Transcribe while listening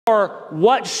Or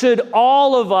what should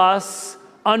all of us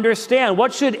understand?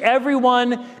 What should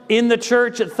everyone in the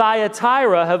church at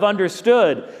Thyatira have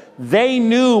understood? They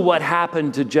knew what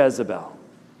happened to Jezebel.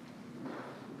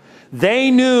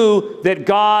 They knew that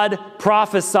God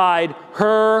prophesied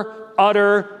her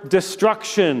utter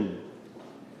destruction,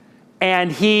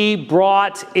 and He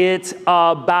brought it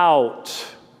about.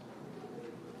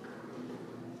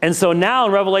 And so now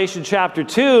in Revelation chapter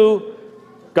 2,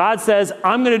 God says,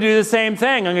 I'm going to do the same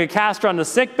thing. I'm going to cast her on the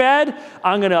sickbed.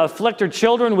 I'm going to afflict her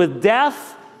children with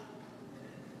death.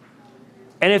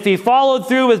 And if He followed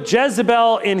through with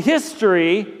Jezebel in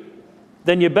history,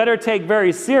 then you better take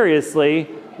very seriously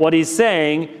what He's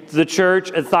saying to the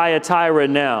church at Thyatira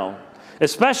now.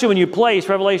 Especially when you place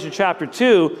Revelation chapter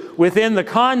 2 within the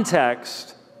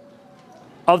context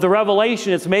of the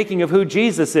revelation it's making of who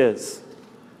Jesus is.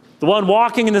 The one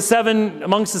walking in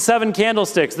amongst the seven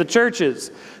candlesticks, the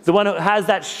churches. The one who has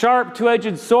that sharp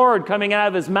two-edged sword coming out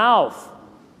of His mouth.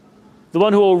 The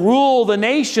one who will rule the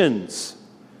nations.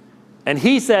 And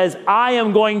He says, I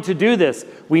am going to do this.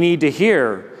 We need to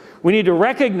hear. We need to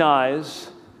recognize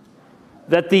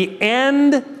that the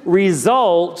end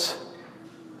result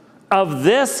of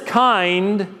this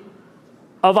kind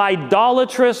of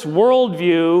idolatrous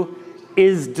worldview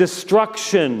is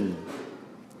destruction.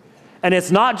 And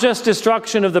it's not just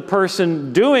destruction of the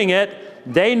person doing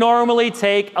it. They normally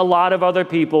take a lot of other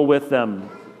people with them.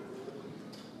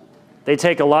 They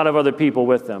take a lot of other people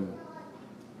with them.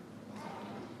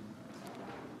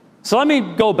 So let me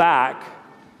go back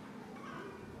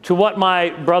to what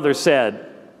my brother said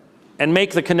and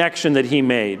make the connection that he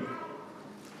made.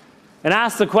 And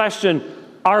ask the question,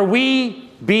 are we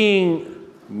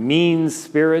being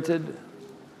mean-spirited?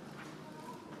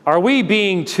 Are we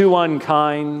being too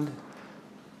unkind?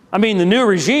 I mean, the new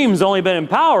regime's only been in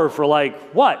power for like,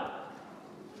 what?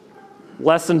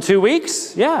 Less than 2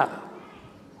 weeks? Yeah.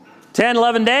 10,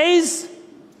 11 days?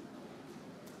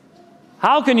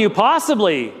 How can you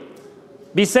possibly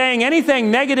be saying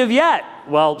anything negative yet?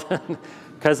 Well,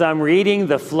 because I'm reading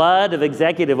the flood of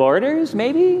executive orders,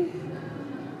 maybe?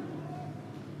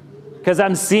 Because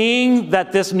I'm seeing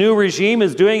that this new regime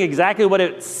is doing exactly what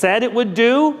it said it would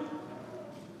do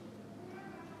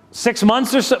 6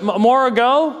 months or so, more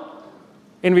ago,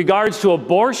 in regards to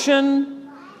abortion,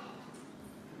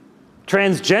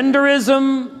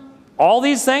 transgenderism, all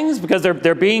these things, because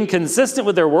they're being consistent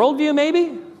with their worldview,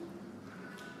 maybe?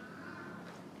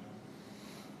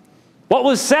 What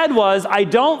was said was, I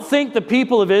don't think the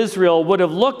people of Israel would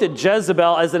have looked at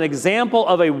Jezebel as an example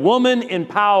of a woman in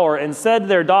power and said to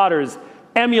their daughters,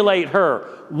 emulate her.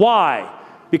 Why?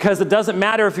 Because it doesn't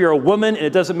matter if you're a woman, and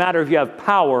it doesn't matter if you have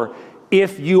power,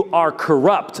 if you are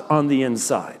corrupt on the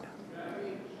inside.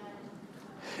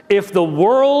 If the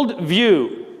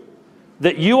worldview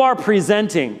that you are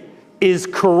presenting is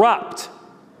corrupt,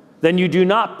 then you do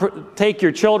not take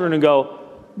your children and go,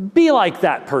 be like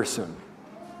that person.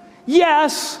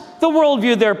 Yes, the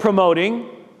worldview they're promoting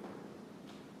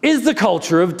is the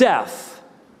culture of death.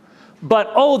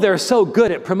 But, oh, they're so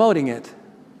good at promoting it.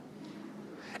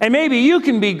 And maybe you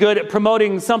can be good at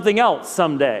promoting something else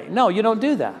someday. No, you don't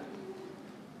do that.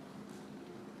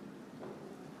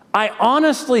 I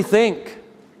honestly think,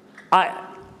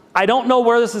 I don't know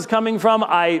where this is coming from.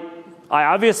 I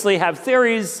obviously have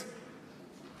theories,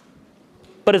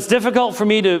 but it's difficult for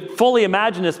me to fully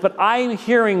imagine this. But I'm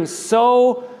hearing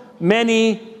so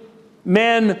many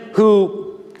men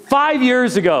who 5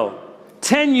 years ago,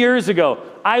 10 years ago,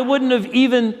 I wouldn't have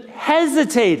even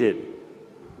hesitated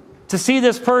to see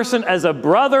this person as a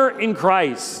brother in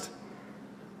Christ.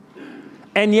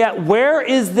 And yet, where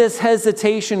is this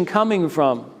hesitation coming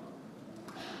from?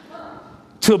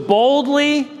 To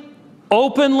boldly,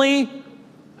 openly,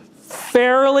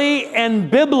 fairly, and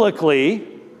biblically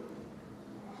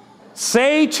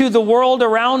say to the world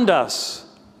around us,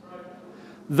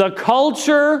 the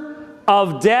culture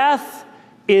of death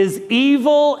is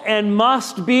evil and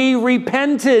must be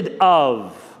repented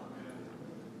of.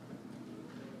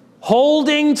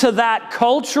 Holding to that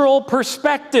cultural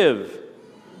perspective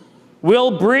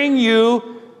will bring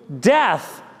you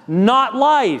death, not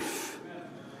life.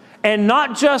 And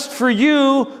not just for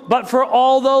you, but for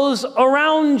all those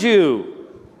around you.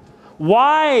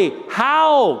 Why?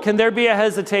 How can there be a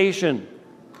hesitation?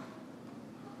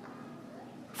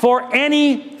 For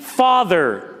any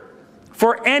father,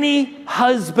 for any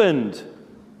husband,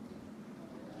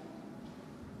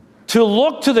 to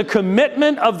look to the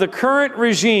commitment of the current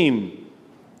regime,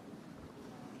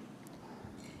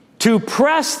 to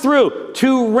press through,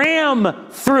 to ram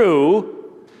through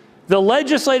the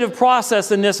legislative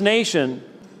process in this nation,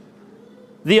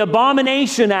 the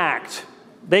Abomination Act,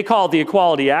 They call it the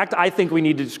Equality Act. I think we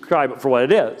need to describe it for what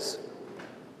it is.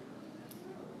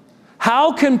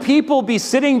 How can people be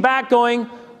sitting back going,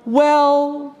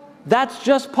 well, that's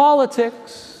just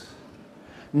politics?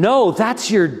 No,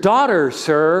 that's your daughter,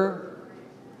 sir.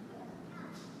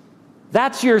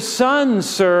 That's your son,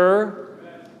 sir.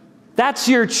 That's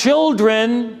your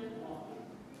children.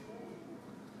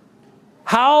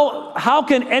 How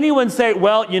can anyone say,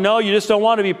 well, you know, you just don't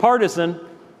want to be partisan?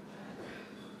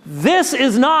 This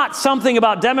is not something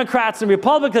about Democrats and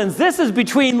Republicans. This is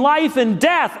between life and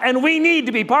death, and we need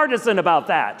to be partisan about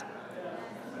that.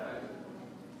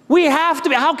 We have to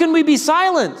be. How can we be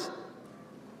silent?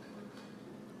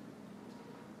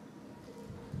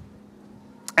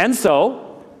 And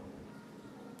so,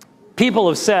 people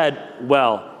have said,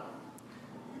 well,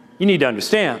 you need to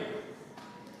understand,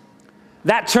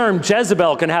 that term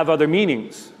Jezebel can have other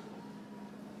meanings.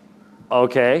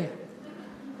 Okay.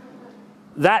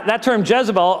 That term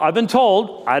Jezebel, I've been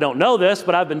told, I don't know this,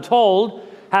 but I've been told,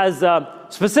 has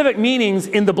specific meanings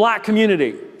in the black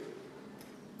community.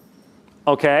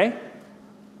 Okay?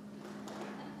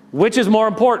 Which is more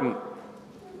important?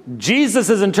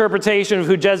 Jesus' interpretation of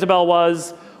who Jezebel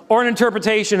was, or an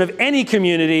interpretation of any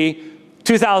community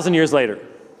 2,000 years later?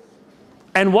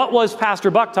 And what was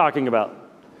Pastor Buck talking about?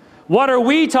 What are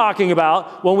we talking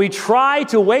about when we try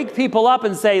to wake people up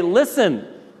and say, listen,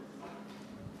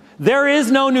 there is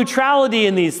no neutrality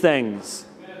in these things.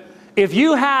 If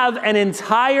you have an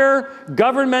entire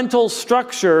governmental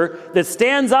structure that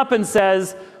stands up and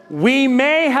says, we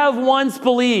may have once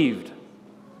believed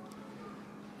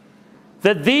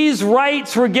that these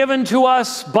rights were given to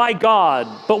us by God,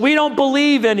 but we don't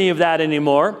believe any of that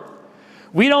anymore.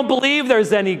 We don't believe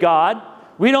there's any God.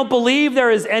 We don't believe there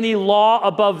is any law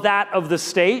above that of the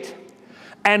state.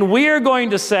 And we are going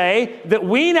to say that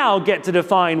we now get to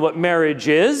define what marriage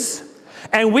is,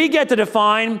 and we get to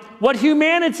define what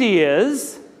humanity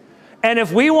is. And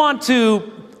if we want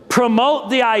to promote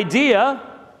the idea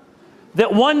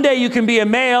that one day you can be a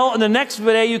male, and the next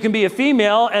day you can be a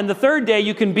female, and the third day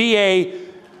you can be a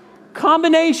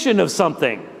combination of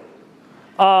something,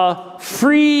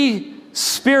 free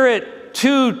spirit,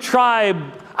 two tribe,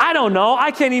 I don't know,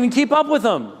 I can't even keep up with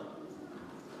them.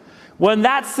 When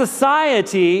that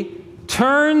society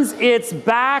turns its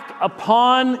back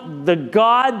upon the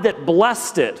God that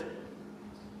blessed it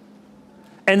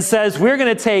and says, we're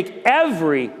going to take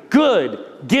every good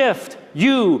gift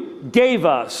you gave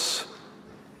us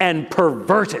and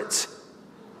pervert it.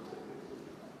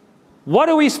 What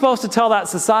are we supposed to tell that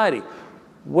society?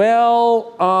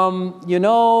 Well, you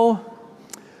know,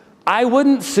 I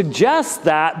wouldn't suggest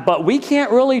that, but we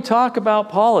can't really talk about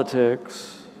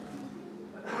politics.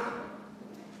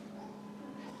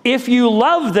 If you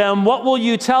love them, what will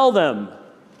you tell them?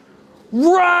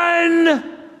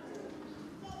 Run!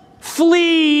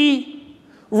 Flee!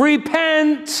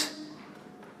 Repent!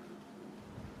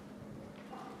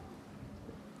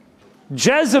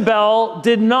 Jezebel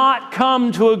did not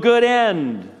come to a good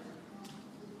end.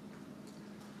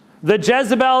 The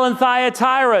Jezebel in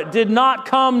Thyatira did not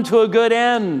come to a good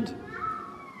end.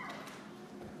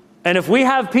 And if we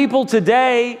have people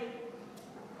today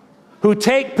who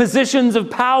take positions of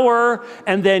power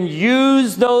and then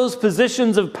use those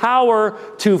positions of power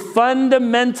to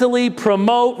fundamentally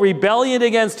promote rebellion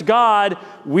against God,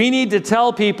 we need to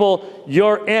tell people,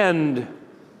 your end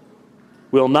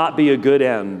will not be a good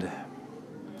end.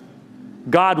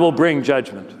 God will bring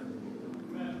judgment.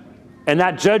 And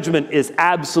that judgment is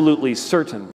absolutely certain.